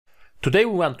Today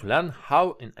we want to learn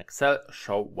how in Excel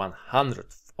show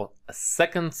 100ths of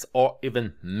seconds or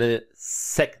even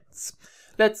milliseconds.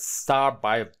 Let's start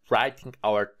by writing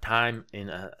our time in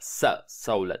a cell.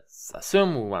 So let's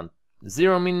assume we want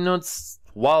 0 minutes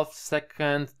 12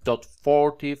 seconds dot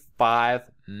 45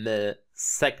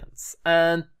 milliseconds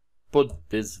and put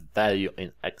this value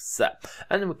in Excel.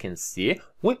 And we can see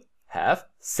we have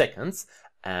seconds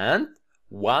and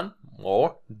one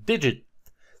more digit.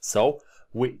 So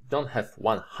we don't have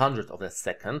 100 of a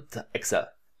second Excel.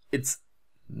 It's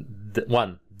the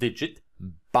one digit,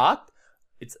 but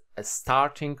it's a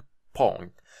starting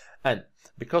point. And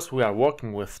because we are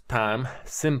working with time,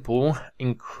 simple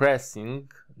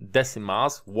increasing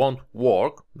decimals won't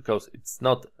work because it's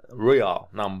not a real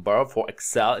number for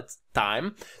Excel, it's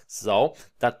time. So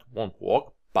that won't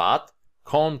work, but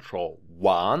Control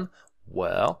 1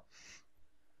 will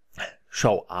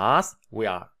show us we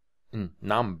are in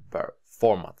number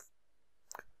format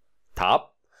tab,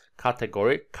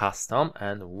 category, custom,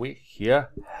 and we here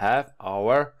have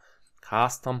our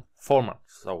custom format.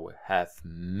 So we have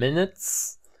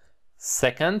minutes,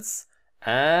 seconds,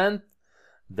 and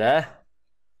the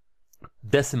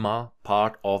decimal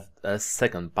part of a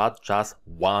second, but just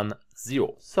 1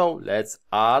 0. So let's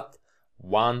add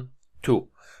 1 2.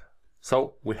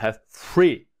 So we have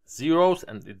 3 zeros,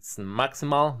 and it's the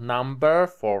maximal number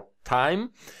for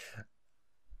time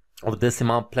of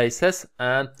decimal places,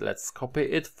 and let's copy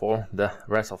it for the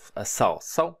rest of a cell.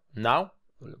 So now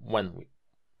when we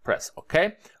press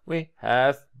OK, we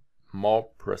have more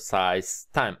precise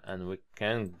time, and we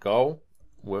can go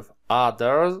with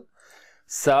other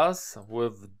cells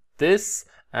with this,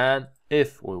 and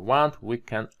if we want we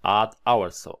can add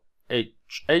hours. So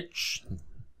HH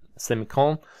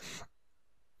semicolon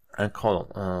and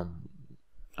colon,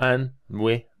 and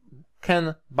we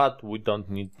can, but we don't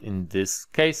need in this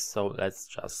case, so let's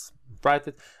just write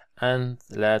it, and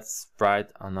let's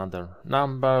write another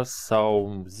number.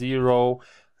 So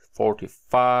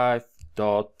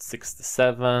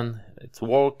 0.45.67, it's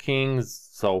working.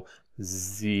 So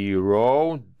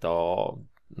 0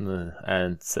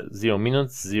 and 0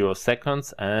 minutes 0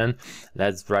 seconds, and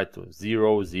let's write to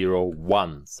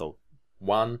 001, so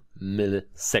 1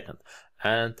 millisecond,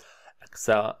 and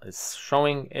Excel is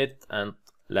showing it. And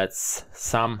let's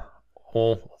sum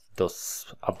all of those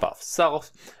above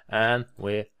cells, and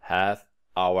we have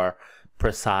our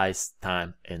precise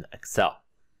time in Excel.